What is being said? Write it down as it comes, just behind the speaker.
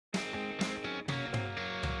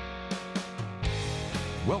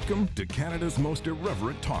Welcome to Canada's most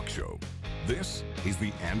irreverent talk show. This is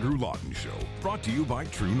The Andrew Lawton Show, brought to you by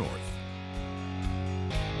True North.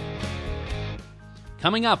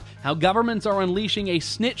 Coming up, how governments are unleashing a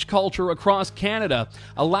snitch culture across Canada,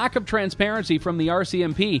 a lack of transparency from the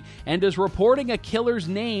RCMP, and does reporting a killer's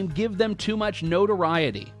name give them too much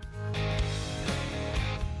notoriety?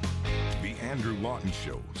 The Andrew Lawton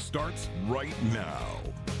Show starts right now.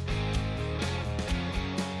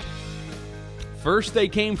 First, they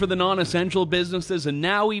came for the non-essential businesses, and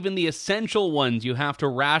now even the essential ones you have to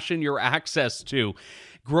ration your access to.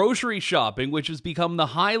 Grocery shopping, which has become the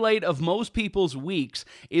highlight of most people's weeks,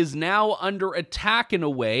 is now under attack in a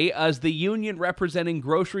way, as the union representing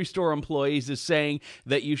grocery store employees is saying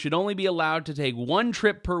that you should only be allowed to take one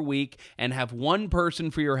trip per week and have one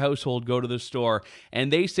person for your household go to the store.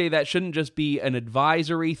 And they say that shouldn't just be an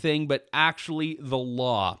advisory thing, but actually the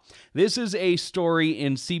law. This is a story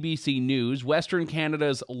in CBC News. Western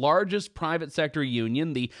Canada's largest private sector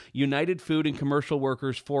union, the United Food and Commercial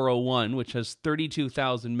Workers 401, which has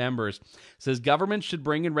 32,000 members, says governments should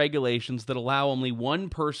bring in regulations that allow only one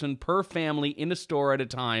person per family in a store at a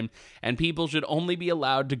time, and people should only be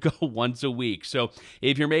allowed to go once a week. So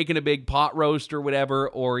if you're making a big pot roast or whatever,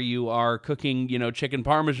 or you are cooking, chicken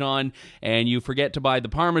parmesan, and you forget to buy the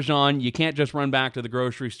parmesan, you can't just run back to the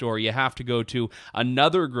grocery store. You have to go to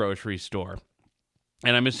another grocery store.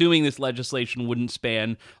 And I'm assuming this legislation wouldn't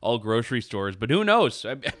span all grocery stores, but who knows?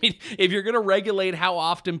 I mean, if you're going to regulate how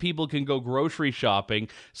often people can go grocery shopping,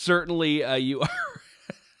 certainly you are.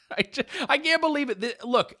 I can't believe it.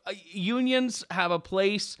 Look, unions have a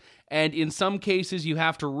place, and in some cases you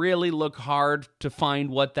have to really look hard to find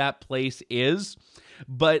what that place is.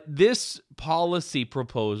 But this policy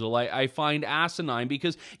proposal I find asinine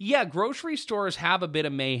because, yeah, grocery stores have a bit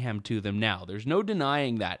of mayhem to them now. There's no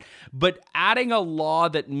denying that. But adding a law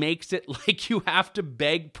that makes it like you have to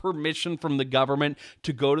beg permission from the government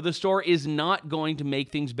to go to the store is not going to make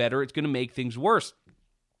things better. It's going to make things worse.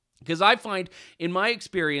 Because I find, in my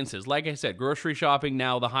experiences, like I said, grocery shopping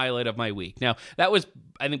now the highlight of my week. Now, that was,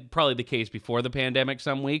 I think, probably the case before the pandemic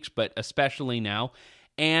some weeks, but especially now.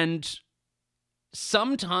 And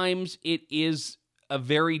sometimes it is a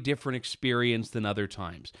very different experience than other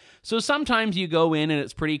times. So sometimes you go in and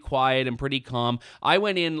it's pretty quiet and pretty calm. I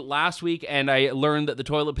went in last week and I learned that the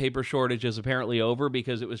toilet paper shortage is apparently over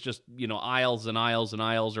because it was just, aisles and aisles and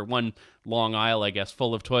aisles, or one long aisle, I guess,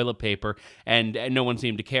 full of toilet paper, and no one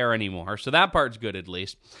seemed to care anymore. So that part's good at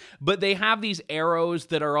least. But they have these arrows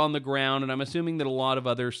that are on the ground, and I'm assuming that a lot of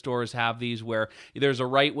other stores have these where there's a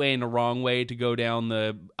right way and a wrong way to go down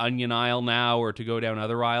the onion aisle now or to go down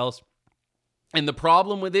other aisles. And the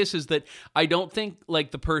problem with this is that I don't think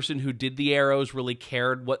the person who did the arrows really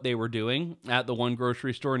cared what they were doing at the one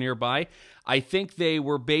grocery store nearby. I think they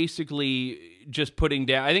were basically just putting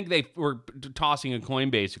down, I think they were tossing a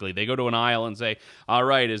coin basically. They go to an aisle and say, all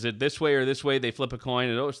right, is it this way or this way? They flip a coin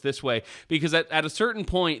and it's this way. Because at a certain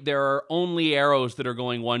point, there are only arrows that are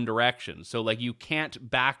going one direction. So you can't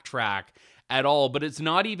backtrack at all, but it's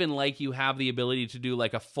not even like you have the ability to do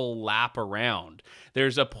a full lap around.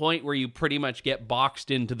 There's a point where you pretty much get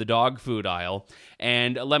boxed into the dog food aisle,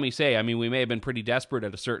 and let me say, we may have been pretty desperate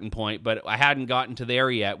at a certain point, but I hadn't gotten to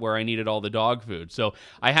there yet where I needed all the dog food, so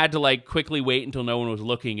I had to quickly wait until no one was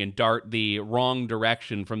looking and dart the wrong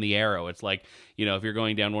direction from the arrow. It's if you're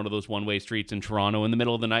going down one of those one-way streets in Toronto in the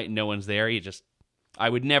middle of the night and no one's there, I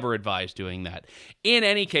would never advise doing that. In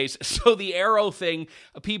any case, so the arrow thing,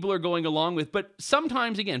 people are going along with, but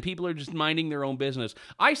sometimes, again, people are just minding their own business.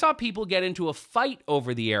 I saw people get into a fight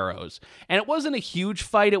over the arrows, and it wasn't a huge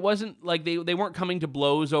fight. It wasn't like they weren't coming to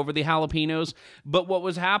blows over the jalapenos, but what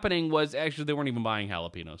was happening was, actually, they weren't even buying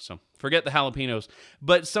jalapenos, so forget the jalapenos.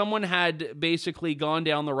 But someone had basically gone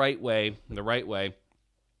down the right way,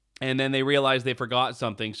 and then they realized they forgot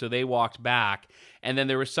something, so they walked back. And then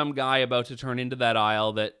there was some guy about to turn into that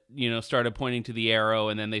aisle that, started pointing to the arrow,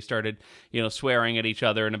 and then they started, swearing at each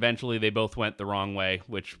other, and eventually they both went the wrong way,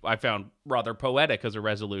 which I found rather poetic as a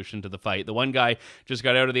resolution to the fight. The one guy just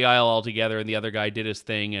got out of the aisle altogether, and the other guy did his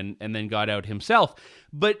thing and then got out himself.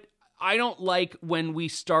 But I don't like when we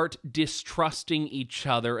start distrusting each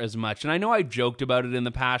other as much. And I know I joked about it in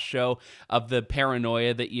the past show of the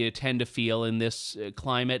paranoia that you tend to feel in this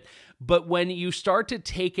climate. But when you start to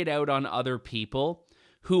take it out on other people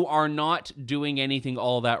who are not doing anything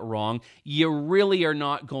all that wrong, you really are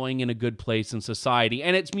not going in a good place in society.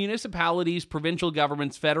 And it's municipalities, provincial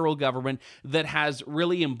governments, federal government that has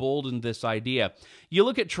really emboldened this idea. You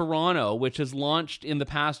look at Toronto, which has launched in the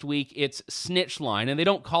past week its snitch line, and they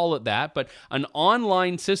don't call it that, but an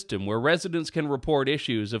online system where residents can report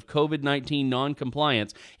issues of COVID-19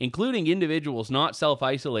 non-compliance, including individuals not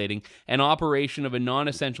self-isolating and operation of a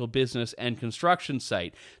non-essential business and construction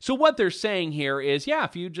site. So what they're saying here is, yeah,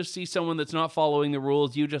 if you just see someone that's not following the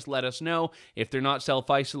rules, you just let us know. If they're not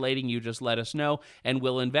self-isolating, you just let us know, and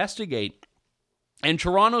we'll investigate. And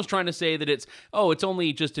Toronto's trying to say that it's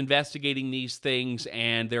only just investigating these things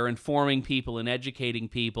and they're informing people and educating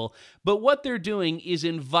people. But what they're doing is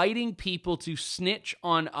inviting people to snitch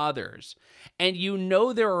on others. And you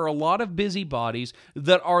know there are a lot of busybodies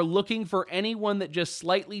that are looking for anyone that just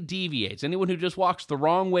slightly deviates, anyone who just walks the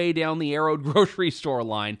wrong way down the arrowed grocery store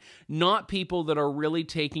line, not people that are really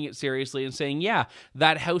taking it seriously and saying, yeah,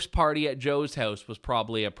 that house party at Joe's house was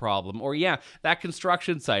probably a problem. Or yeah, that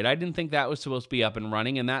construction site, I didn't think that was supposed to be up and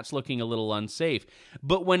running, and that's looking a little unsafe.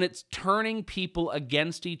 But when it's turning people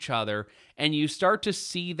against each other, and you start to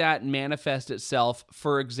see that manifest itself,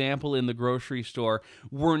 for example, in the grocery store,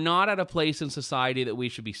 we're not at a place in society that we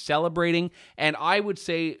should be celebrating. And I would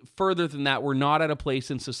say further than that, we're not at a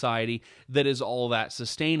place in society that is all that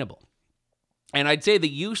sustainable. And I'd say the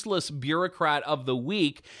useless bureaucrat of the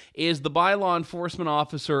week is the bylaw enforcement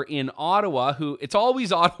officer in Ottawa, who, it's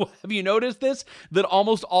always Ottawa. Have you noticed this? That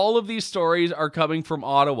almost all of these stories are coming from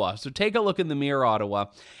Ottawa. So take a look in the mirror, Ottawa.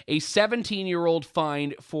 A 17-year-old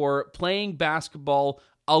fined for playing basketball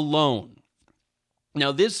alone.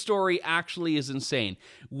 Now, this story actually is insane.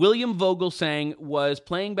 William Vogelsang was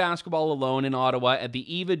playing basketball alone in Ottawa at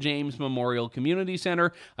the Eva James Memorial Community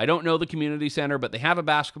Centre. I don't know the community centre, but they have a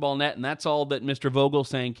basketball net, and that's all that Mr.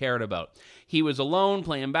 Vogelsang cared about. He was alone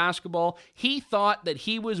playing basketball. He thought that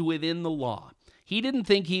he was within the law. He didn't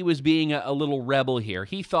think he was being a little rebel here.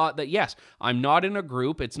 He thought that, yes, I'm not in a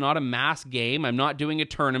group. It's not a mass game. I'm not doing a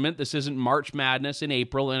tournament. This isn't March Madness in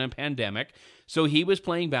April in a pandemic. So he was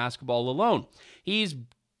playing basketball alone. He's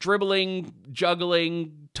dribbling,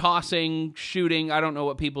 juggling, tossing, shooting. I don't know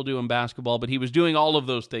what people do in basketball, but he was doing all of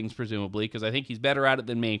those things, presumably, because I think he's better at it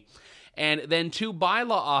than me. And then two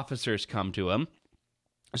bylaw officers come to him.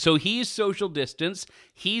 So he's social distance,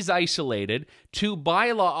 he's isolated. Two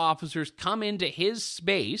bylaw officers come into his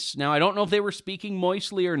space. Now, I don't know if they were speaking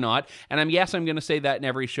moistly or not, and I'm going to say that in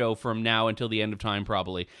every show from now until the end of time,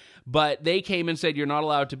 probably. But they came and said, you're not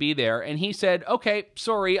allowed to be there. And he said, okay,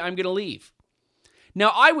 sorry, I'm going to leave.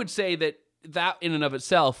 Now, I would say that in and of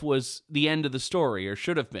itself was the end of the story, or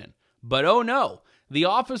should have been. But oh no. The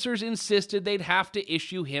officers insisted they'd have to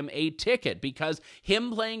issue him a ticket because him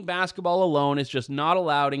playing basketball alone is just not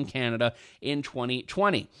allowed in Canada in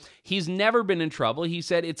 2020. He's never been in trouble. He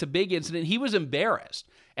said it's a big incident. He was embarrassed.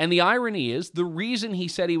 And the irony is, the reason he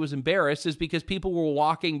said he was embarrassed is because people were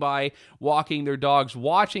walking by, walking their dogs,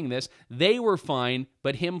 watching this. They were fine,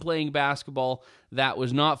 but him playing basketball, that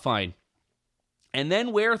was not fine. And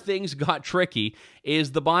then where things got tricky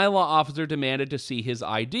is the bylaw officer demanded to see his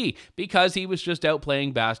ID because he was just out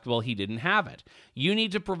playing basketball. He didn't have it. You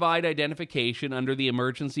need to provide identification under the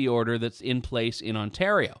emergency order that's in place in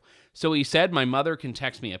Ontario. So he said, my mother can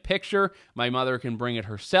text me a picture. My mother can bring it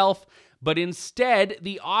herself. But instead,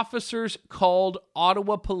 the officers called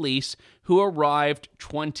Ottawa police, who arrived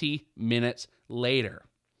 20 minutes later.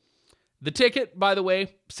 The ticket, by the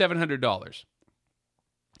way, $700.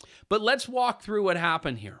 But let's walk through what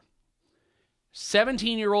happened here.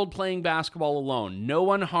 17-year-old playing basketball alone. No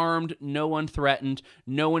one harmed, no one threatened,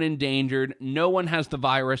 no one endangered, no one has the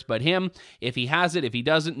virus but him. If he has it, if he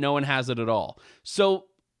doesn't, no one has it at all. So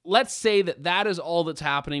let's say that is all that's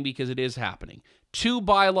happening because it is happening. Two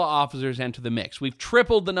bylaw officers enter the mix. We've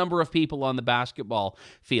tripled the number of people on the basketball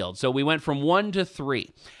field. So we went from 1 to 3.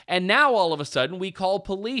 And now all of a sudden we call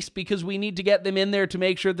police because we need to get them in there to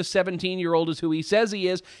make sure the 17-year-old is who he says he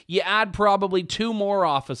is. You add probably 2 more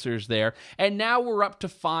officers there. And now we're up to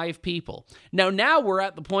 5 people. Now we're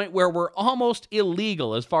at the point where we're almost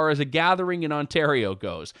illegal as far as a gathering in Ontario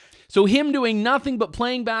goes. So him doing nothing but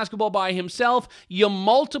playing basketball by himself, you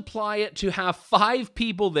multiply it to have 5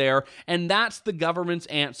 people there, and that's the government's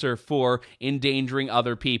answer for endangering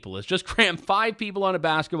other people. It's just cram 5 people on a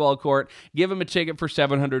basketball court, give them a ticket for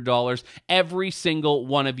 $700. Every single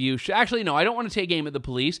one of you should... Actually, no, I don't want to take aim at the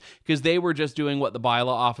police because they were just doing what the bylaw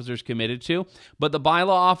officers committed to. But the bylaw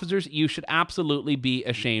officers, you should absolutely be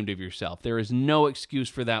ashamed of yourself. There is no excuse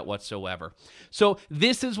for that whatsoever. So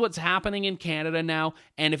this is what's happening in Canada now,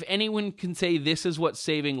 and if anyone can say this is what's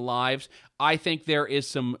saving lives, I think there is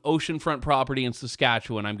some oceanfront property in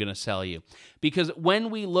Saskatchewan I'm going to sell you. Because when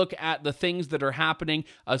we look at the things that are happening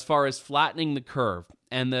as far as flattening the curve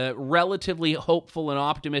and the relatively hopeful and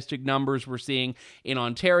optimistic numbers we're seeing in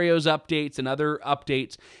Ontario's updates and other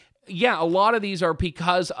updates, yeah, a lot of these are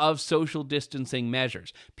because of social distancing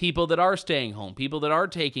measures. People that are staying home, people that are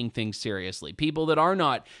taking things seriously, people that are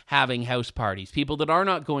not having house parties, people that are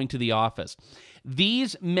not going to the office.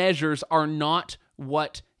 These measures are not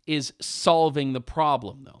what is solving the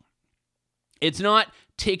problem, though. It's not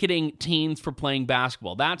ticketing teens for playing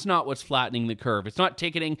basketball. That's not what's flattening the curve. It's not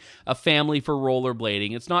ticketing a family for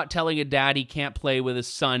rollerblading. It's not telling a dad he can't play with his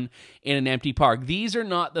son in an empty park. These are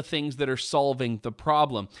not the things that are solving the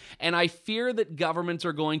problem. And I fear that governments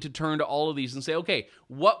are going to turn to all of these and say, okay,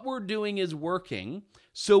 what we're doing is working,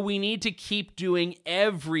 so we need to keep doing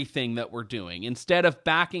everything that we're doing instead of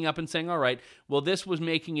backing up and saying, all right, well, this was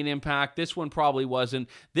making an impact. This one probably wasn't.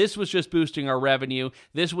 This was just boosting our revenue.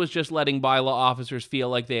 This was just letting bylaw officers feel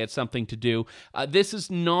like they had something to do. This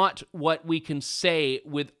is not what we can say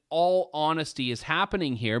with all honesty is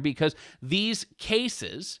happening here, because these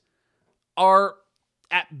cases are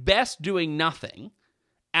at best doing nothing.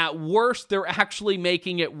 At worst, they're actually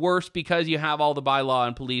making it worse because you have all the bylaw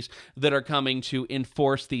and police that are coming to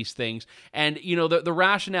enforce these things. And, you know, the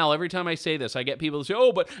rationale, every time I say this, I get people to say,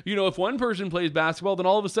 oh, but, you know, if one person plays basketball, then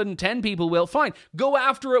all of a sudden 10 people will. Fine, go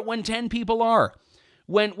after it when 10 people are.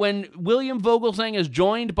 When William Vogelsang is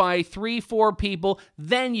joined by 3-4 people,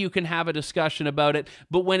 then you can have a discussion about it.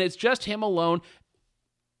 But when it's just him alone,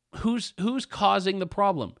 who's causing the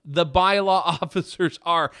problem? The bylaw officers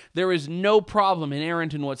are. There is no problem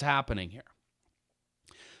inherent in what's happening here.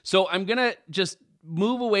 So I'm going to just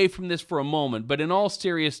move away from this for a moment, but in all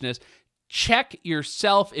seriousness, check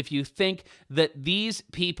yourself if you think that these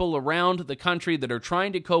people around the country that are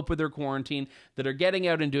trying to cope with their quarantine, that are getting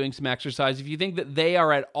out and doing some exercise, if you think that they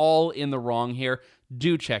are at all in the wrong here,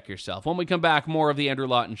 do check yourself. When we come back, more of the Andrew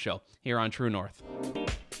Lawton Show here on True North.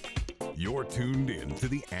 You're tuned in to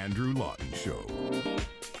the Andrew Lawton Show.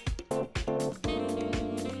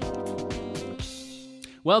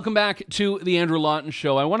 Welcome back to the Andrew Lawton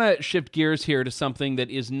Show. I want to shift gears here to something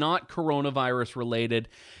that is not coronavirus related,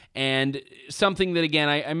 and something that, again,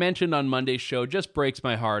 I mentioned on Monday's show just breaks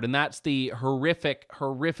my heart, and that's the horrific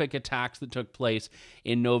attacks that took place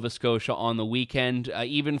in Nova Scotia on the weekend.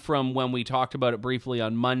 Even from when we talked about it briefly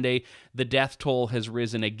on Monday, the death toll has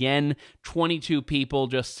risen again. 22 people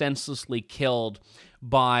just senselessly killed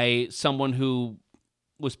by someone who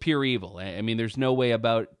was pure evil. I mean, there's no way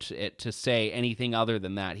about it to say anything other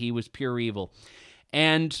than that. He was pure evil.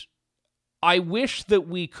 And I wish that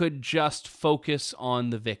we could just focus on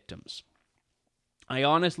the victims. I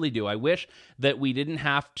honestly do. I wish that we didn't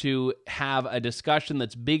have to have a discussion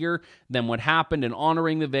that's bigger than what happened, and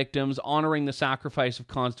honoring the victims, honoring the sacrifice of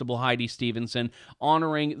Constable Heidi Stevenson,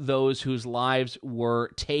 honoring those whose lives were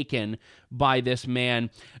taken by this man.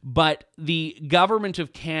 But the government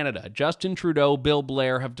of Canada, Justin Trudeau, Bill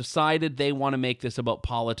Blair, have decided they want to make this about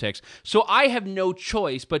politics. So I have no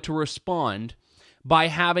choice but to respond by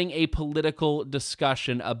having a political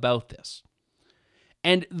discussion about this.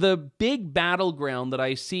 And the big battleground that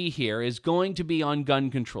I see here is going to be on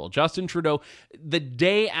gun control. Justin Trudeau, the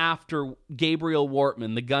day after Gabriel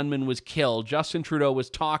Wortman, the gunman, was killed, Justin Trudeau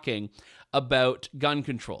was talking about gun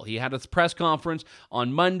control. He had a press conference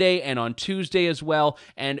on Monday and on Tuesday as well,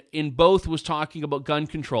 and in both was talking about gun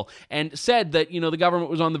control, and said that, you know, the government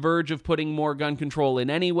was on the verge of putting more gun control in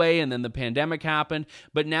anyway, and then the pandemic happened.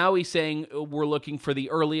 But now he's saying we're looking for the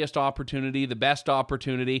earliest opportunity, the best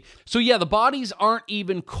opportunity. So yeah, the bodies aren't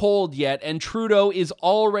even cold yet, and Trudeau is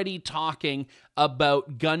already talking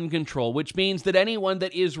about gun control, which means that anyone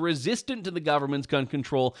that is resistant to the government's gun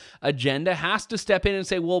control agenda has to step in and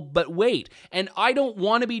say, well, but wait, and I don't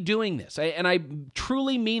want to be doing this, and I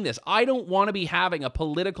truly mean this. I don't want to be having a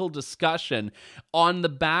political discussion on the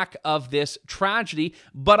back of this tragedy,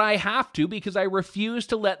 but I have to, because I refuse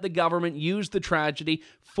to let the government use the tragedy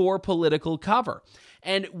for political cover.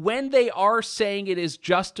 And when they are saying it is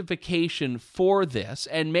justification for this,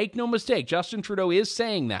 and make no mistake, Justin Trudeau is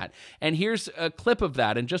saying that, and here's a clip of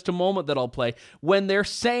that in just a moment that I'll play, when they're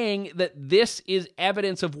saying that this is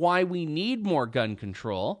evidence of why we need more gun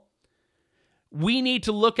control, we need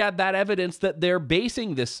to look at that evidence that they're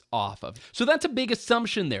basing this off of. So that's a big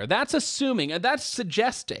assumption there. That's assuming, and that's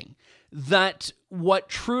suggesting that what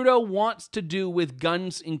Trudeau wants to do with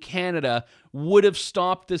guns in Canada would have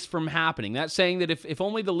stopped this from happening. That's saying that if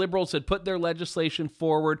only the Liberals had put their legislation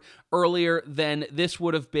forward earlier, then this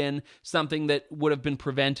would have been something that would have been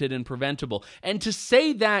prevented and preventable. And to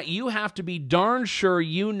say that, you have to be darn sure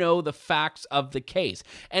you know the facts of the case.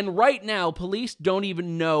 And right now, police don't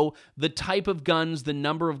even know the type of guns, the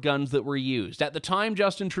number of guns that were used. At the time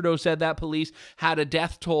Justin Trudeau said that, police had a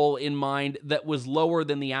death toll in mind that was lower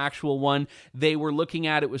than the actual one. They were looking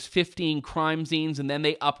at, it was 15 crime scenes, and then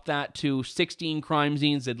they upped that to 16 crime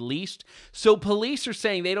scenes at least. So police are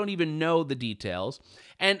saying they don't even know the details.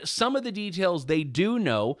 And some of the details they do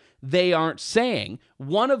know, they aren't saying.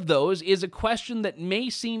 One of those is a question that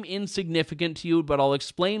may seem insignificant to you, but I'll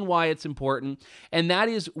explain why it's important. And that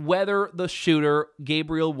is whether the shooter,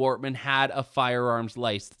 Gabriel Wortman, had a firearms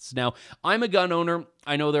license. Now, I'm a gun owner.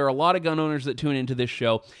 I know there are a lot of gun owners that tune into this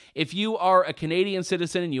show. If you are a Canadian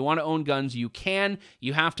citizen and you want to own guns, you can.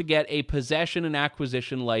 You have to get a possession and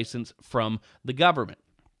acquisition license from the government.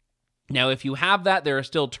 Now, if you have that, there are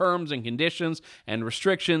still terms and conditions and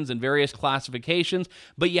restrictions and various classifications,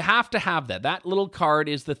 but you have to have that. That little card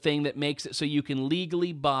is the thing that makes it so you can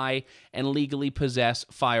legally buy and legally possess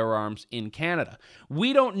firearms in Canada.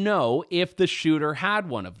 We don't know if the shooter had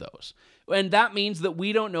one of those. And that means that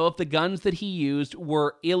we don't know if the guns that he used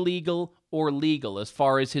were illegal or legal as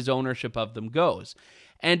far as his ownership of them goes.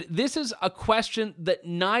 And this is a question that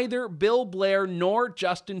neither Bill Blair nor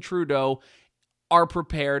Justin Trudeau are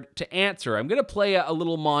prepared to answer. I'm going to play a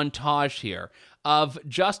little montage here of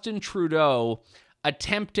Justin Trudeau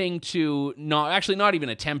attempting to, not even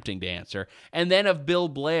attempting to answer, and then of Bill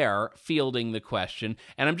Blair fielding the question.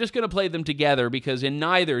 And I'm just going to play them together because in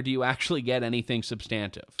neither do you actually get anything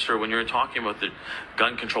substantive. Sir, when you were talking about the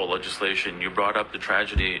gun control legislation, you brought up the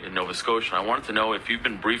tragedy in Nova Scotia. I wanted to know if you've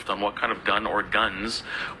been briefed on what kind of gun or guns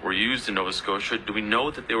were used in Nova Scotia. Do we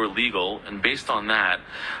know that they were legal? And based on that,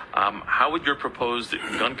 how would your proposed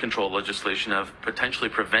gun control legislation have potentially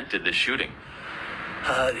prevented this shooting?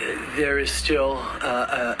 There is still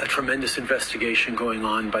a tremendous investigation going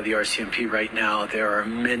on by the RCMP right now. There are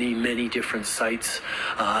many, many different sites,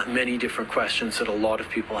 many different questions that a lot of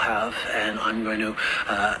people have, and I'm going to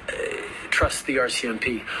trust the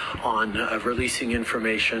RCMP on releasing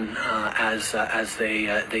information as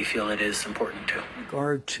they feel it is important to. In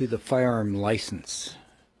regard to the firearm license,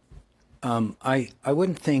 I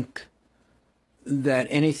wouldn't think that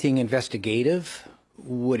anything investigative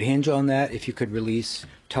would hinge on that. If you could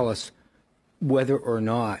tell us whether or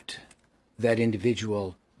not that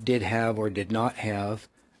individual did have or did not have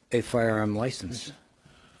a firearm license.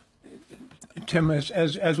 Tim,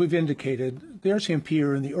 as we've indicated, the RCMP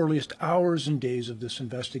are in the earliest hours and days of this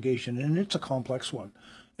investigation, and it's a complex one.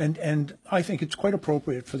 And I think it's quite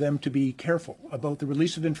appropriate for them to be careful about the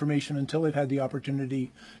release of information until they've had the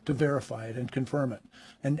opportunity to verify it and confirm it.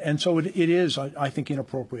 And so it is, I think,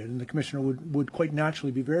 inappropriate. And the Commissioner would quite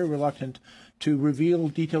naturally be very reluctant to reveal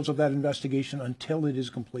details of that investigation until it is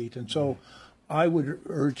complete. And so I would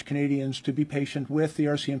urge Canadians to be patient with the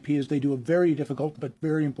RCMP as they do a very difficult but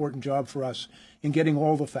very important job for us in getting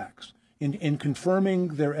all the facts, in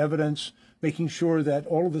confirming their evidence, making sure that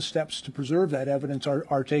all of the steps to preserve that evidence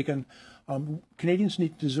are taken. Canadians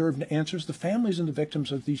deserve answers. The families and the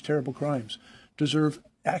victims of these terrible crimes deserve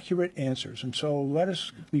accurate answers. And so let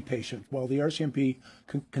us be patient while the RCMP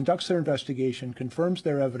conducts their investigation, confirms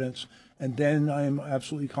their evidence, and then I am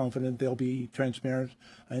absolutely confident they'll be transparent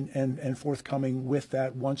and forthcoming with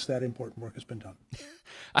that once that important work has been done.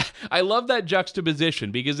 I love that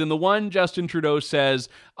juxtaposition because in the one, Justin Trudeau says,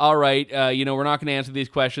 all right, we're not going to answer these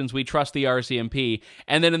questions. We trust the RCMP.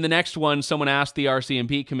 And then in the next one, someone asks the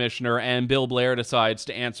RCMP commissioner and Bill Blair decides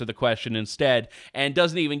to answer the question instead and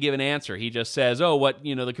doesn't even give an answer. He just says, oh, what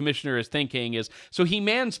the commissioner is thinking is, so he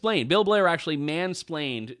mansplained. Bill Blair actually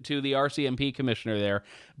mansplained to the RCMP commissioner there,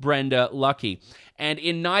 Brenda Lucky. And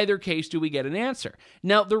in neither case do we get an answer.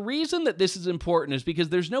 Now, the reason that this is important is because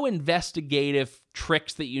there's no investigative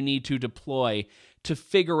tricks that you need to deploy to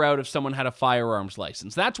figure out if someone had a firearms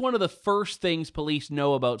license. That's one of the first things police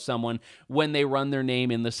know about someone when they run their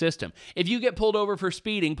name in the system. If you get pulled over for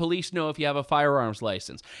speeding, police know if you have a firearms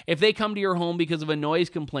license. If they come to your home because of a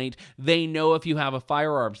noise complaint, they know if you have a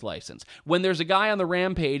firearms license. When there's a guy on the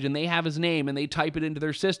rampage and they have his name and they type it into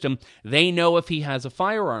their system, they know if he has a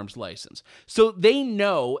firearms license. So they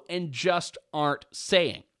know and just aren't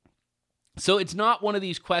saying. So it's not one of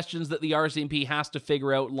these questions that the RCMP has to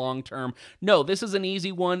figure out long term. No, this is an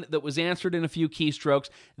easy one that was answered in a few keystrokes.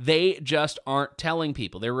 They just aren't telling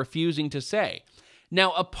people. They're refusing to say.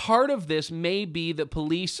 Now, a part of this may be that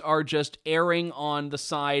police are just erring on the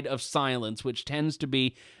side of silence, which tends to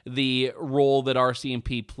be the role that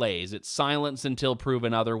RCMP plays. It's silence until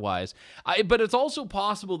proven otherwise. But it's also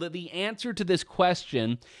possible that the answer to this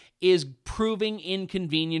question is proving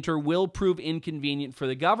inconvenient or will prove inconvenient for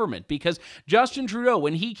the government, because Justin Trudeau,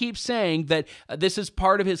 when he keeps saying that this is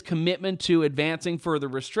part of his commitment to advancing further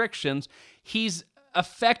restrictions, he's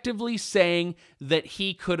effectively saying that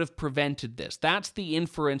he could have prevented this. That's the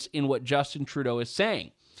inference in what Justin Trudeau is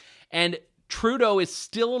saying. And Trudeau is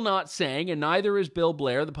still not saying, and neither is Bill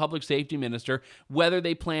Blair, the public safety minister, whether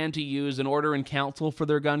they plan to use an order in council for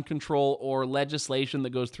their gun control or legislation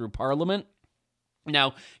that goes through Parliament.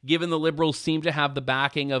 Now, given the Liberals seem to have the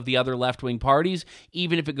backing of the other left-wing parties,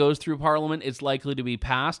 even if it goes through Parliament, it's likely to be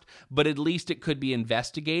passed, but at least it could be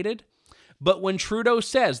investigated. But when Trudeau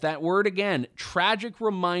says that word again, tragic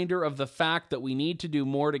reminder of the fact that we need to do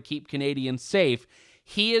more to keep Canadians safe,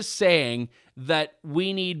 he is saying that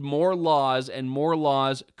we need more laws, and more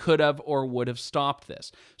laws could have or would have stopped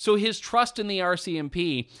this. So his trust in the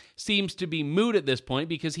RCMP seems to be moot at this point,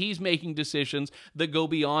 because he's making decisions that go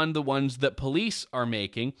beyond the ones that police are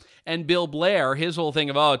making. And Bill Blair, his whole thing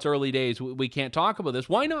of, oh, it's early days, we can't talk about this.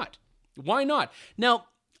 Why not? Why not? Now,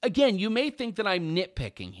 again, you may think that I'm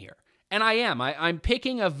nitpicking here. And I am. I'm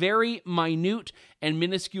picking a very minute and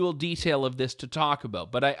minuscule detail of this to talk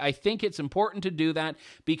about. But I think it's important to do that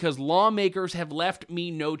because lawmakers have left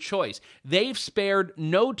me no choice. They've spared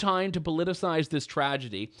no time to politicize this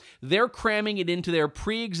tragedy. They're cramming it into their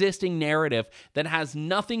pre-existing narrative that has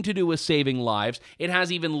nothing to do with saving lives. It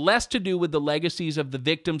has even less to do with the legacies of the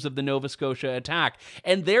victims of the Nova Scotia attack.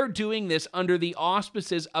 And they're doing this under the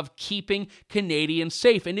auspices of keeping Canadians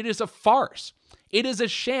safe. And it is a farce. It is a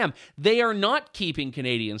sham. They are not keeping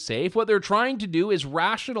Canadians safe. What they're trying to do is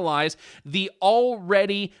rationalize the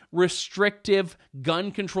already restrictive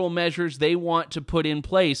gun control measures they want to put in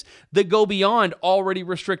place that go beyond already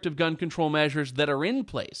restrictive gun control measures that are in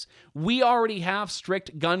place. We already have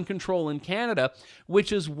strict gun control in Canada,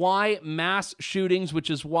 which is why mass shootings, which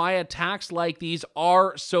is why attacks like these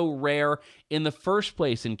are so rare in the first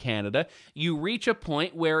place in Canada. You reach a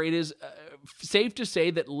point where it is safe to say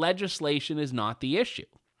that legislation is not the issue.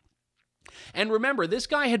 And remember, this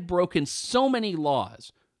guy had broken so many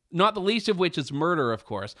laws, not the least of which is murder, of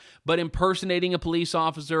course, but impersonating a police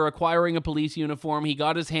officer, acquiring a police uniform. He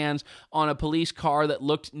got his hands on a police car that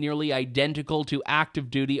looked nearly identical to active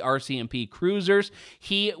duty RCMP cruisers.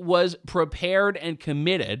 He was prepared and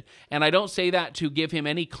committed, and I don't say that to give him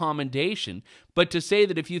any commendation, but to say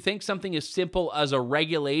that if you think something as simple as a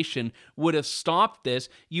regulation would have stopped this,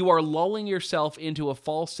 you are lulling yourself into a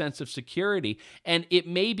false sense of security. And it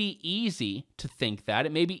may be easy to think that,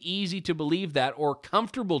 it may be easy to believe that, or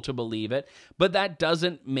comfortable to believe it, but that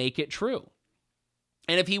doesn't make it true.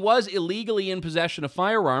 And if he was illegally in possession of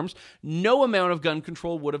firearms, no amount of gun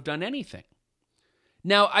control would have done anything.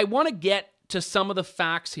 Now, I want to get to some of the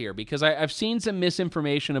facts here, because I've seen some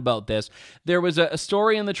misinformation about this. There was a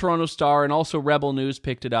story in the Toronto Star, and also Rebel News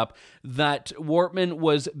picked it up, that Wortman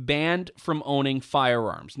was banned from owning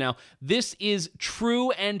firearms. Now, this is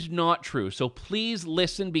true and not true, so please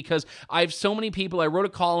listen, because I have so many people, I wrote a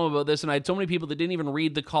column about this, and I had so many people that didn't even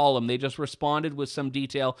read the column. They just responded with some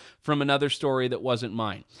detail from another story that wasn't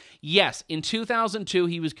mine. Yes, in 2002,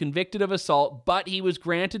 he was convicted of assault, but he was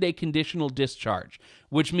granted a conditional discharge,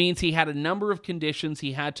 which means he had a number of conditions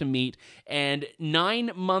he had to meet, and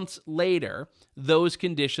 9 months later, those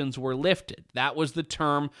conditions were lifted. That was the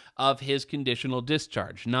term of his conditional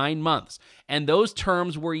discharge, 9 months. And those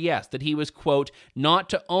terms were, yes, that he was, quote, not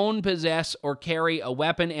to own, possess, or carry a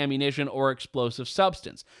weapon, ammunition, or explosive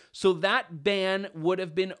substance. So that ban would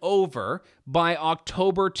have been over by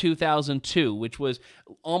October 2002, which was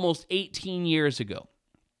almost 18 years ago.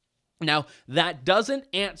 Now, that doesn't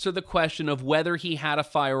answer the question of whether he had a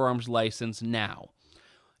firearms license now.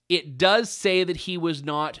 It does say that he was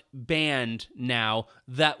not banned now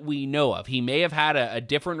that we know of. He may have had a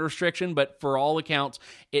different restriction, but for all accounts,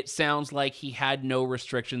 it sounds like he had no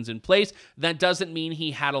restrictions in place. That doesn't mean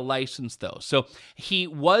he had a license, though. So he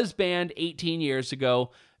was banned 18 years ago.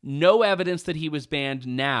 No evidence that he was banned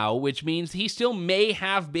now, which means he still may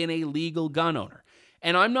have been a legal gun owner.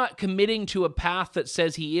 And I'm not committing to a path that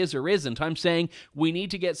says he is or isn't. I'm saying we need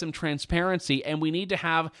to get some transparency, and we need to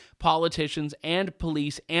have politicians and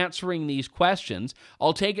police answering these questions.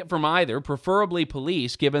 I'll take it from either, preferably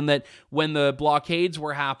police, given that when the blockades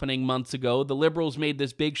were happening months ago, the Liberals made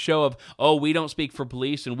this big show of, oh, we don't speak for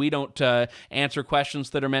police, and we don't answer questions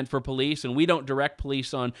that are meant for police, and we don't direct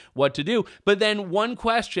police on what to do. But then one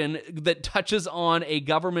question that touches on a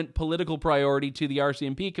government political priority to the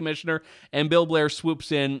RCMP commissioner, and Bill Blair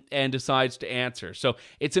swoops in and decides to answer. So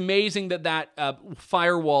it's amazing that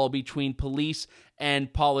firewall between police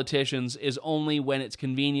and politicians is only when it's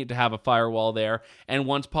convenient to have a firewall there, and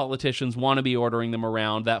once politicians want to be ordering them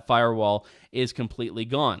around, that firewall is completely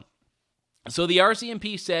gone. So the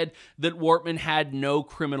RCMP said that Wortman had no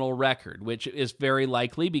criminal record, which is very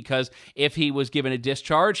likely because if he was given a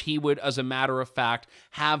discharge, he would, as a matter of fact,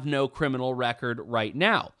 have no criminal record right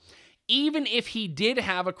now. Even if he did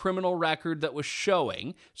have a criminal record that was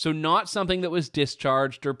showing, so not something that was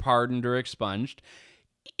discharged or pardoned or expunged,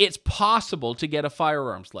 it's possible to get a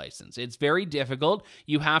firearms license. It's very difficult.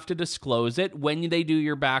 You have to disclose it. When they do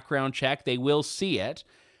your background check, they will see it,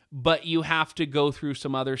 but you have to go through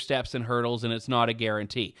some other steps and hurdles, and it's not a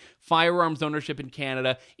guarantee. Firearms ownership in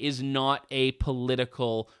Canada is not a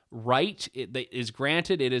political right. It is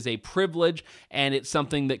granted. It is a privilege, and it's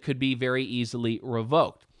something that could be very easily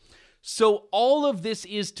revoked. So all of this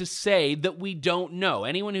is to say that we don't know.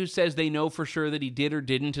 Anyone who says they know for sure that he did or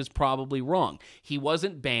didn't is probably wrong. He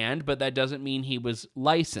wasn't banned, but that doesn't mean he was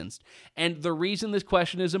licensed. And the reason this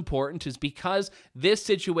question is important is because this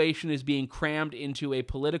situation is being crammed into a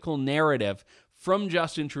political narrative from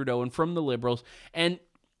Justin Trudeau and from the Liberals, and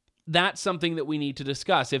that's something that we need to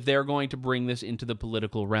discuss if they're going to bring this into the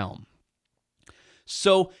political realm.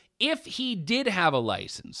 So if he did have a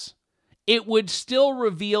license, it would still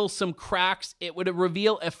reveal some cracks. It would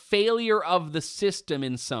reveal a failure of the system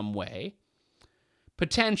in some way,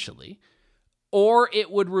 potentially, or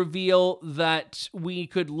it would reveal that we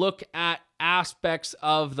could look at aspects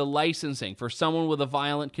of the licensing for someone with a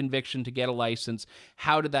violent conviction to get a license.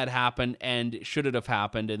 How did that happen, and should it have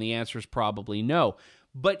happened? And the answer is probably no.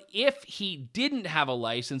 But if he didn't have a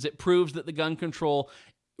license, it proves that the gun control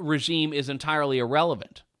regime is entirely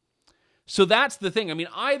irrelevant. So that's the thing. I mean,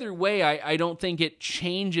 either way, I don't think it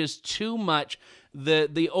changes too much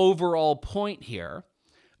the overall point here,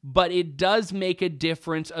 but it does make a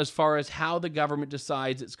difference as far as how the government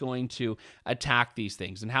decides it's going to attack these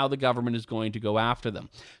things and how the government is going to go after them.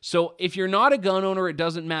 So if you're not a gun owner, it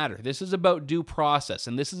doesn't matter. This is about due process,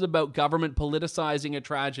 and this is about government politicizing a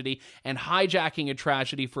tragedy and hijacking a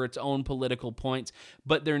tragedy for its own political points,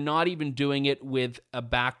 but they're not even doing it with a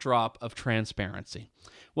backdrop of transparency.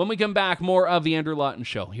 When we come back, more of The Andrew Lawton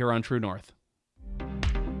Show here on True North.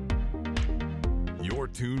 You're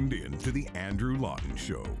tuned in to The Andrew Lawton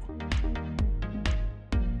Show.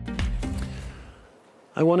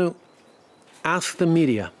 I want to ask the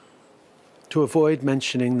media to avoid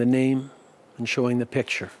mentioning the name and showing the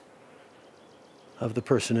picture of the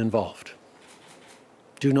person involved.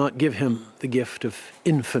 Do not give him the gift of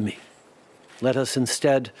infamy. Let us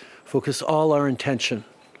instead focus all our intention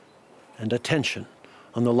and attention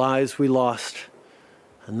on the lives we lost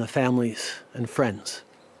and the families and friends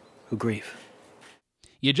who grieve.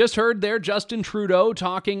 You just heard there Justin Trudeau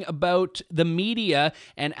talking about the media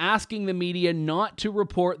and asking the media not to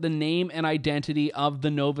report the name and identity of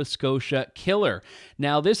the Nova Scotia killer.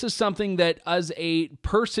 Now, this is something that, as a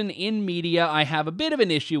person in media, I have a bit of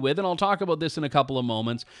an issue with, and I'll talk about this in a couple of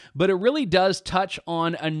moments, but it really does touch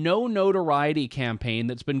on a no notoriety campaign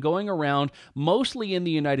that's been going around mostly in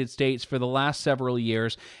the United States for the last several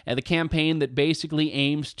years, and the campaign that basically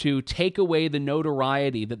aims to take away the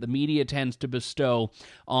notoriety that the media tends to bestow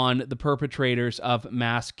on the perpetrators of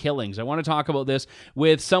mass killings. I want to talk about this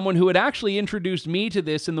with someone who had actually introduced me to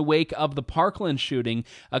this in the wake of the Parkland shooting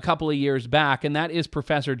a couple of years back, and that is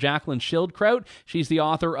Professor Jaclyn Schildkraut. She's the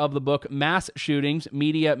author of the book Mass Shootings,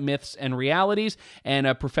 Media, Myths, and Realities, and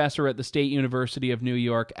a professor at the State University of New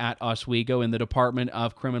York at Oswego in the Department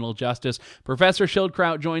of Criminal Justice. Professor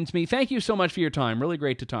Schildkraut joins me. Thank you so much for your time. Really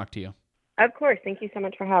great to talk to you. Of course. Thank you so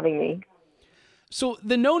much for having me. So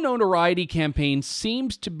the no notoriety campaign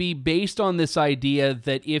seems to be based on this idea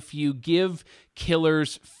that if you give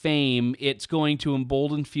killers fame, it's going to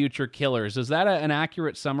embolden future killers. Is that an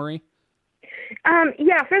accurate summary?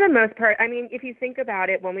 Yeah, for the most part. I mean, if you think about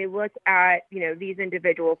it, when we look at, these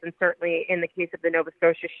individuals, and certainly in the case of the Nova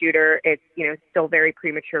Scotia shooter, it's, still very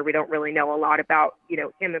premature. We don't really know a lot about,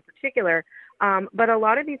 him in particular. But a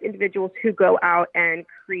lot of these individuals who go out and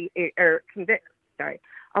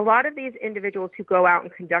a lot of these individuals who go out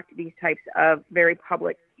and conduct these types of very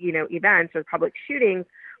public, events or public shootings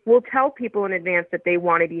will tell people in advance that they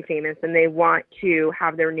want to be famous and they want to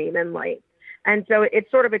have their name in lights. And so it's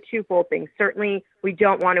sort of a twofold thing. Certainly, we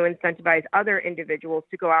don't want to incentivize other individuals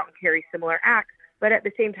to go out and carry similar acts, but at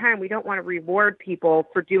the same time, we don't want to reward people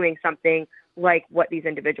for doing something like what these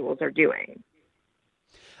individuals are doing.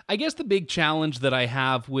 I guess the big challenge that I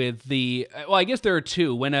have with I guess there are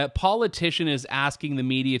two. When a politician is asking the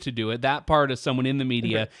media to do it, that part as someone in the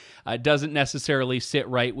media doesn't necessarily sit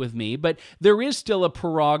right with me. But there is still a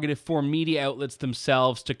prerogative for media outlets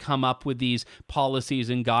themselves to come up with these policies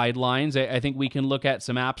and guidelines. I think we can look at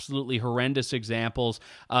some absolutely horrendous examples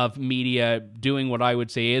of media doing what I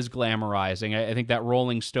would say is glamorizing. I think that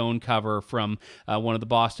Rolling Stone cover from one of the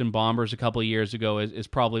Boston Bombers a couple of years ago is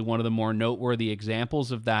probably one of the more noteworthy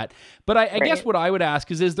examples of that. But I guess what I would ask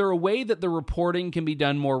is there a way that the reporting can be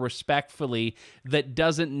done more respectfully that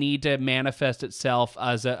doesn't need to manifest itself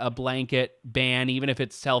as a blanket ban, even if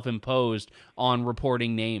it's self-imposed, on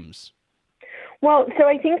reporting names? Well, so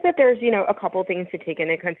I think that there's, a couple things to take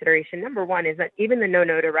into consideration. Number one is that even the No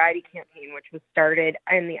Notoriety campaign, which was started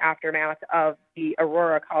in the aftermath of the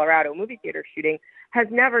Aurora, Colorado movie theater shooting, has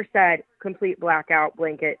never said complete blackout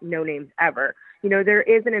blanket, no names ever. There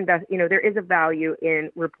is there is a value in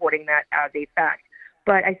reporting that as a fact.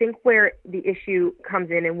 But I think where the issue comes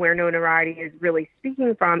in and where notoriety is really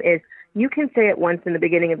speaking from is you can say it once in the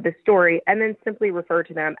beginning of the story and then simply refer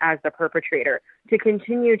to them as the perpetrator. To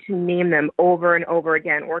continue to name them over and over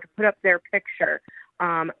again or to put up their picture,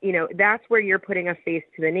 that's where you're putting a face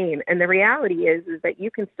to the name. And the reality is that you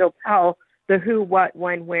can still tell the who, what,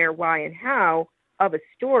 when, where, why, and how of a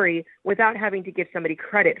story without having to give somebody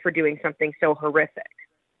credit for doing something so horrific.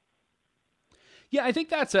 Yeah, I think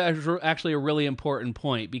that's actually a really important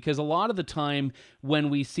point, because a lot of the time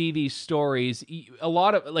when we see these stories, a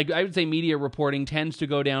lot of, I would say media reporting tends to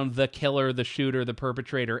go down the killer, the shooter, the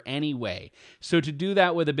perpetrator anyway. So to do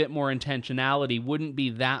that with a bit more intentionality wouldn't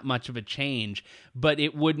be that much of a change, but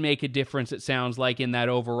it would make a difference, it sounds like, in that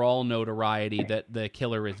overall notoriety that the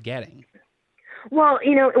killer is getting. Well,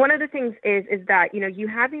 one of the things is that, you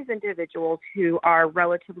have these individuals who are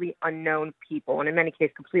relatively unknown people, and in many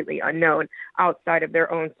cases completely unknown outside of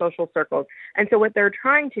their own social circles. And so what they're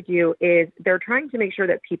trying to do is they're trying to make sure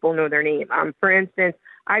that people know their name. For instance,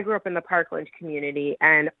 I grew up in the Parkland community,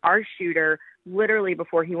 and our shooter, literally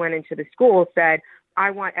before he went into the school, said, I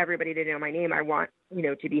want everybody to know my name. I want,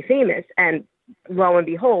 to be famous. And lo and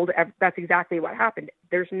behold, that's exactly what happened.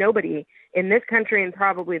 There's nobody in this country and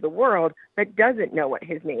probably the world that doesn't know what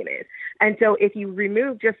his name is. And so if you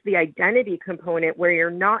remove just the identity component where you're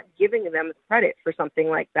not giving them credit for something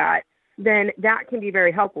like that, then that can be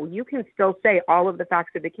very helpful. You can still say all of the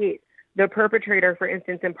facts of the case. The perpetrator, for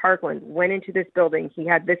instance, in Parkland, went into this building. He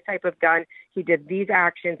had this type of gun. He did these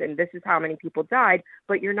actions, and this is how many people died.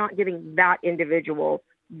 But you're not giving that individual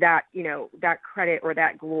that, that credit or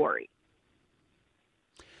that glory.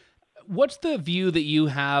 What's the view that you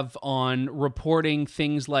have on reporting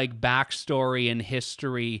things like backstory and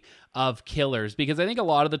history of killers? Because I think a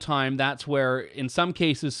lot of the time that's where, in some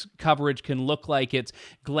cases, coverage can look like it's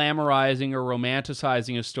glamorizing or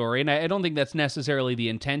romanticizing a story. And I don't think that's necessarily the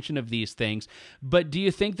intention of these things. But do you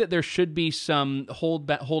think that there should be some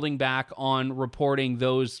holding back on reporting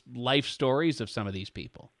those life stories of some of these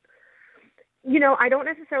people? I don't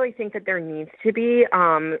necessarily think that there needs to be,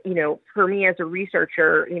 for me as a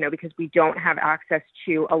researcher, because we don't have access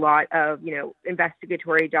to a lot of,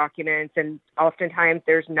 investigatory documents, and oftentimes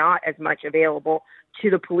there's not as much available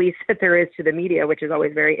to the police that there is to the media, which is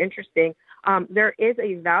always very interesting. There is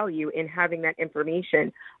a value in having that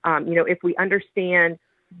information. If we understand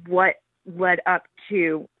what led up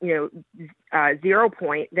to, 0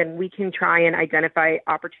 point, then we can try and identify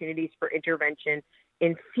opportunities for intervention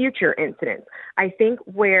in future incidents. I think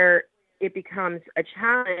where it becomes a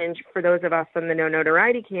challenge for those of us from the no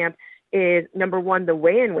notoriety camp is, number one, the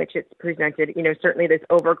way in which it's presented. Certainly this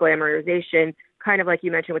over glamorization, kind of like you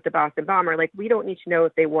mentioned with the Boston bomber. Like, we don't need to know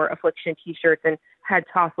if they wore affliction T-shirts and had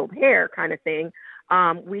tousled hair, kind of thing.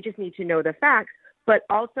 We just need to know the facts. But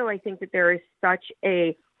also, I think that there is such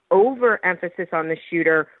a overemphasis on the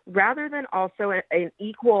shooter rather than also an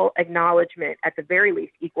equal acknowledgement, at the very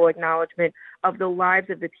least, equal acknowledgement of the lives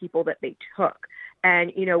of the people that they took.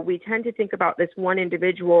 And, we tend to think about this one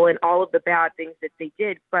individual and all of the bad things that they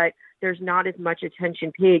did, but there's not as much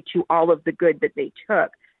attention paid to all of the good that they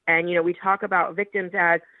took. And, we talk about victims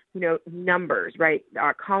as, numbers, right?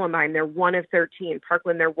 Columbine, they're 1 of 13.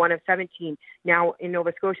 Parkland, they're 1 of 17. Now in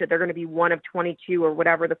Nova Scotia, they're going to be 1 of 22 or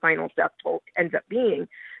whatever the final death toll ends up being.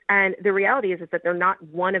 And the reality is that they're not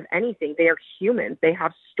one of anything. They are humans. They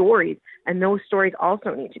have stories, and those stories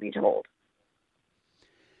also need to be told.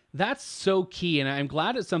 That's so key, and I'm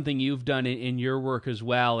glad it's something you've done in your work as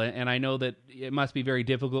well. And I know that it must be very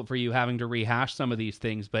difficult for you having to rehash some of these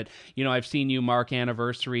things, but, you know, I've seen you mark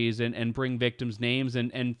anniversaries and bring victims' names.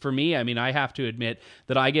 And for me, I mean, I have to admit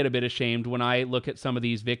that I get a bit ashamed when I look at some of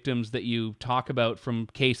these victims that you talk about from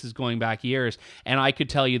cases going back years, and I could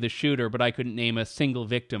tell you the shooter, but I couldn't name a single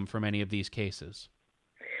victim from any of these cases.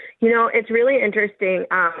 You know, it's really interesting.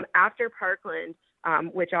 After Parkland,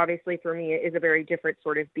 which obviously for me is a very different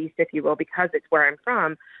sort of beast, if you will, because it's where I'm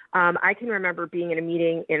from. I can remember being in a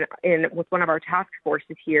meeting with one of our task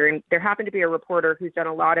forces here, and there happened to be a reporter who's done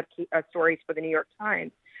a lot of stories for the New York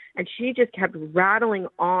Times, and she just kept rattling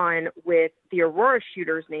on with the Aurora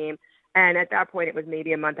shooter's name. And at that point, it was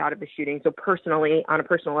maybe a month out of the shooting. So personally, on a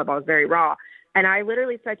personal level, I was very raw. And I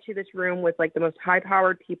literally said to this room with like the most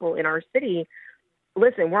high-powered people in our city,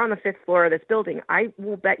 listen, we're on the 5th floor of this building. I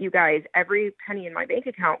will bet you guys every penny in my bank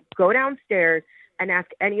account, go downstairs and ask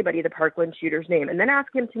anybody the Parkland shooter's name, and then ask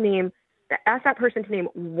that person to name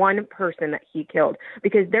one person that he killed,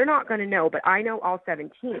 because they're not going to know, but I know all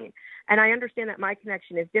 17. And I understand that my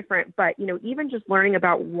connection is different, but, you know, even just learning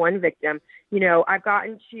about one victim, you know, I've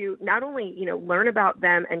gotten to not only, you know, learn about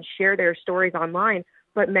them and share their stories online,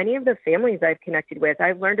 but many of the families I've connected with.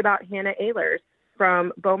 I've learned about Hannah Ehlers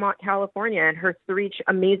from Beaumont, California, and her 3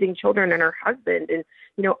 amazing children and her husband, and,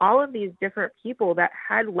 you know, all of these different people that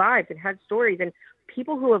had lives and had stories, and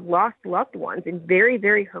people who have lost loved ones in very,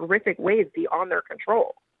 very horrific ways beyond their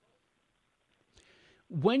control.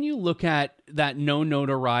 When you look at that no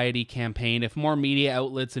notoriety campaign, if more media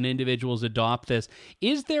outlets and individuals adopt this,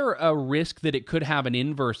 is there a risk that it could have an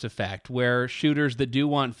inverse effect where shooters that do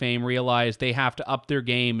want fame realize they have to up their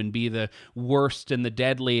game and be the worst and the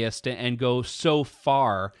deadliest and go so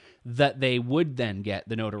far that they would then get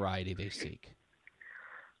the notoriety they seek?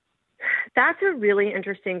 That's a really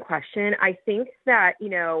interesting question. I think that, you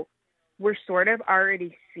know, we're sort of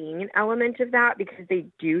already seeing an element of that because they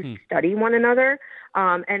do study one another.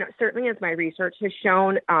 And certainly as my research has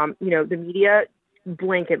shown, you know, the media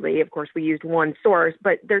blanketly, of course, we used one source,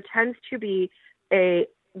 but there tends to be a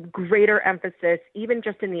greater emphasis, even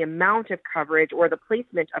just in the amount of coverage or the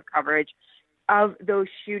placement of coverage of those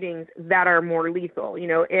shootings that are more lethal. You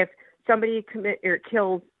know, if somebody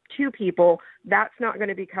kills 2 people, that's not going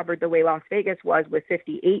to be covered the way Las Vegas was with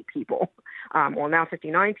 58 people, well, now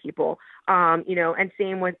 59 people, you know, and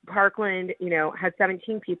same with Parkland, you know, had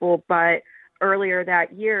 17 people, but earlier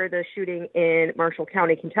that year, the shooting in Marshall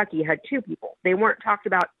County, Kentucky had 2 people. They weren't talked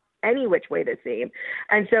about any which way the same.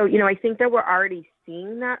 And so, you know, I think that we're already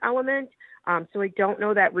seeing that element. So I don't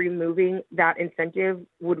know that removing that incentive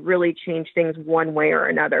would really change things one way or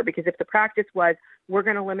another, because if the practice was, we're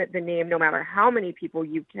going to limit the name no matter how many people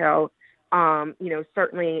you kill, you know,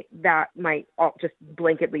 certainly that might all just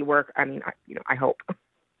blanketly work. I mean, I hope.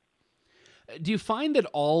 Do you find that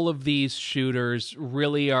all of these shooters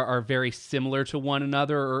really are very similar to one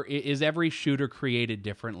another, or is every shooter created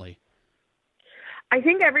differently? I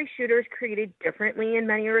think every shooter is created differently in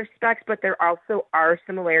many respects, but there also are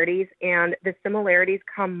similarities, and the similarities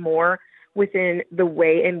come more within the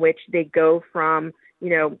way in which they go from, you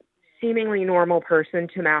know, seemingly normal person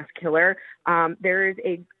to mass killer. There is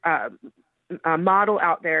a model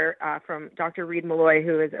out there from Dr. Reed Malloy,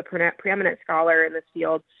 who is a preeminent scholar in this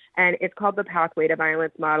field, and it's called the Pathway to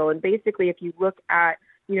Violence model. And basically, if you look at,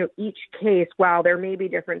 you know, each case, while there may be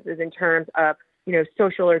differences in terms of, you know,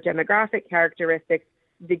 social or demographic characteristics,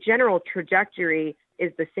 the general trajectory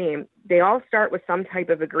is the same. They all start with some type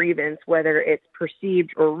of a grievance, whether it's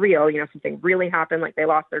perceived or real, you know, something really happened, like they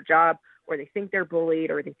lost their job, or they think they're bullied,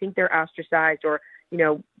 or they think they're ostracized, or, you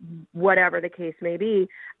know, whatever the case may be.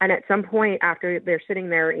 And at some point after they're sitting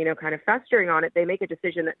there, you know, kind of festering on it, they make a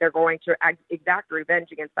decision that they're going to exact revenge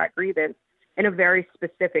against that grievance in a very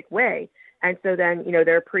specific way. And so then, you know,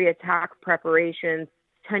 their pre-attack preparations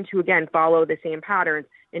tend to, again, follow the same patterns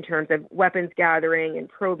in terms of weapons gathering and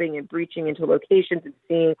probing and breaching into locations and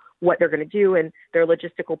seeing what they're going to do and their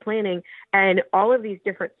logistical planning. And all of these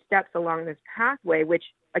different steps along this pathway, which,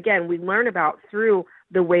 again, we learn about through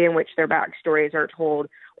the way in which their backstories are told,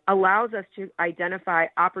 allows us to identify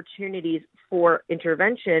opportunities for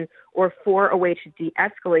intervention or for a way to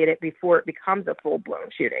de-escalate it before it becomes a full-blown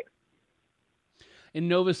shooting. In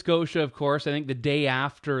Nova Scotia, of course, I think the day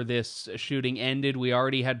after this shooting ended, we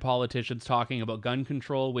already had politicians talking about gun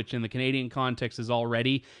control, which in the Canadian context is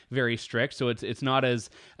already very strict. So it's not as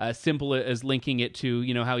simple as linking it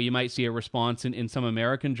to, how you might see a response in some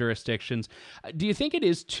American jurisdictions. Do you think it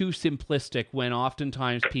is too simplistic when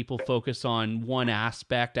oftentimes people focus on one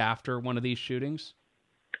aspect after one of these shootings?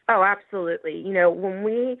 Oh, absolutely. When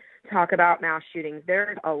we talk about mass shootings,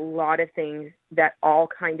 there's a lot of things that all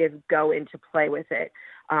kind of go into play with it.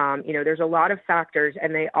 There's a lot of factors,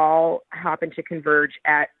 and they all happen to converge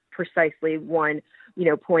at precisely one,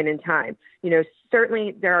 point in time.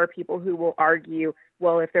 Certainly there are people who will argue,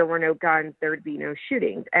 well, if there were no guns, there would be no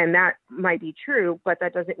shootings. And that might be true, but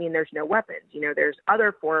that doesn't mean there's no weapons. There's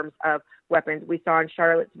other forms of weapons. We saw in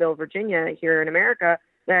Charlottesville, Virginia, here in America,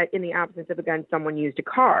 that in the absence of a gun, someone used a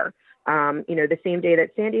car. The same day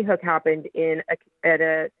that Sandy Hook happened at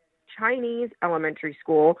a Chinese elementary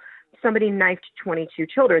school, somebody knifed 22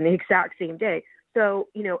 children the exact same day. So,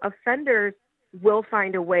 offenders will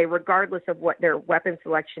find a way, regardless of what their weapon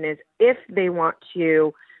selection is, if they want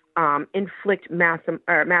to inflict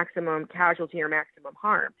maximum casualty or maximum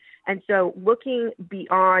harm. And so looking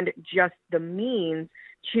beyond just the means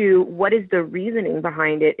to what is the reasoning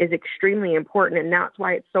behind it is extremely important. And that's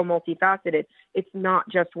why it's so multifaceted. It's not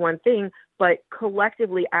just one thing, but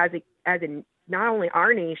collectively as in not only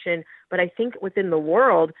our nation, but I think within the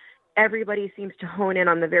world, everybody seems to hone in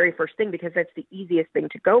on the very first thing because that's the easiest thing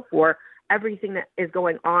to go for. Everything that is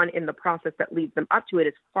going on in the process that leads them up to it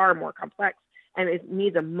is far more complex, and it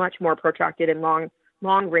needs a much more protracted and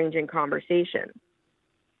long-ranging conversation.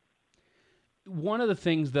 One of the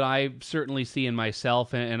things that I certainly see in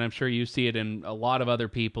myself, and I'm sure you see it in a lot of other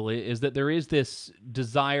people, is that there is this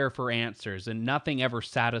desire for answers, and nothing ever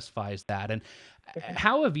satisfies that. And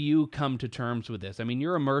how have you come to terms with this? I mean,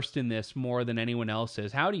 you're immersed in this more than anyone else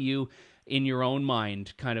is. How do you, in your own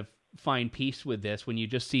mind, kind of find peace with this when you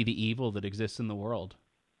just see the evil that exists in the world?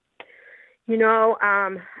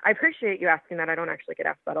 I appreciate you asking that. I don't actually get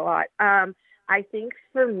asked that a lot. I think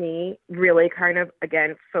for me, really kind of,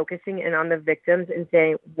 again, focusing in on the victims and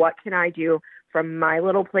saying, what can I do from my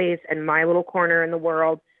little place and my little corner in the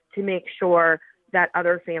world to make sure that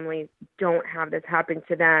other families don't have this happen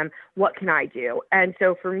to them? What can I do? And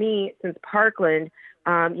so for me, since Parkland,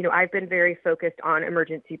 I've been very focused on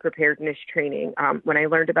emergency preparedness training. When I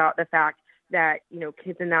learned about the fact that,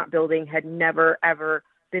 kids in that building had never, ever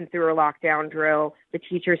been through a lockdown drill, the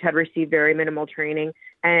teachers had received very minimal training.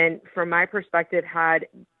 And from my perspective, had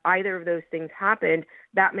either of those things happened,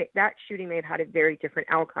 that shooting may have had a very different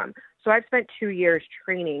outcome. So I've spent 2 years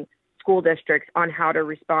training school districts on how to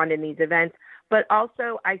respond in these events. But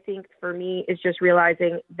also, I think for me is just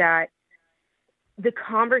realizing that the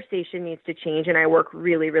conversation needs to change, and I work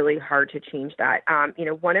really, really hard to change that.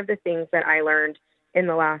 One of the things that I learned in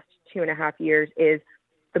the last 2.5 years is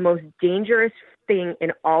the most dangerous thing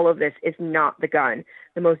in all of this is not the gun.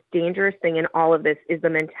 The most dangerous thing in all of this is the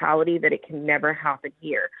mentality that it can never happen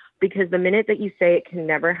here. Because the minute that you say it can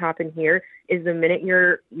never happen here is the minute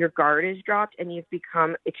your guard is dropped and you've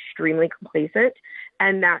become extremely complacent.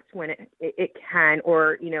 And that's when it can,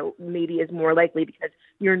 or, maybe is more likely because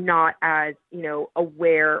you're not as,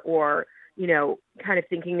 aware or, kind of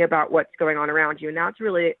thinking about what's going on around you. And that's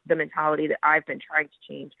really the mentality that I've been trying to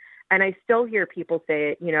change. And I still hear people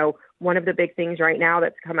say it, one of the big things right now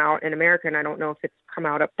that's come out in America, and I don't know if it's come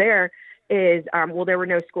out up there, is, there were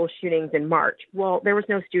no school shootings in March. Well, there was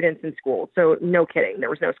no students in school, so no kidding, there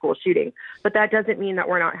was no school shooting. But that doesn't mean that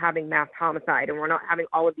we're not having mass homicide and we're not having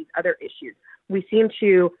all of these other issues. We seem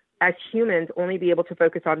to, as humans, only be able to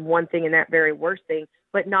focus on one thing and that very worst thing,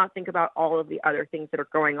 but not think about all of the other things that are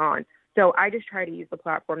going on. So I just try to use the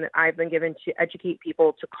platform that I've been given to educate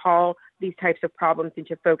people, to call these types of problems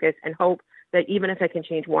into focus, and hope that even if I can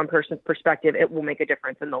change one person's perspective, it will make a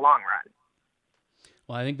difference in the long run.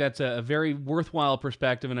 Well, I think that's a very worthwhile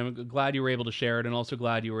perspective, and I'm glad you were able to share it, and also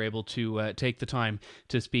glad you were able to take the time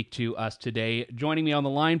to speak to us today. Joining me on the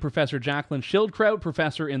line, Professor Jaclyn Schildkraut,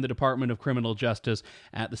 professor in the Department of Criminal Justice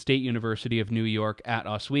at the State University of New York at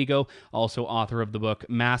Oswego, also author of the book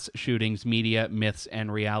Mass Shootings, Media, Myths,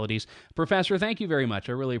 and Realities. Professor, thank you very much.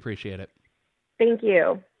 I really appreciate it. Thank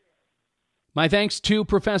you. My thanks to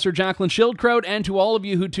Professor Jaclyn Schildkraut and to all of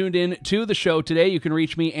you who tuned in to the show today. You can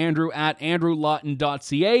reach me, Andrew, at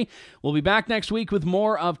andrewlawton.ca. We'll be back next week with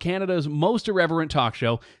more of Canada's most irreverent talk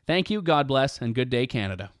show. Thank you, God bless, and good day,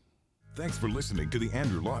 Canada. Thanks for listening to The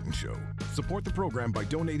Andrew Lawton Show. Support the program by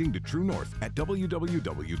donating to True North at www.tnc.news.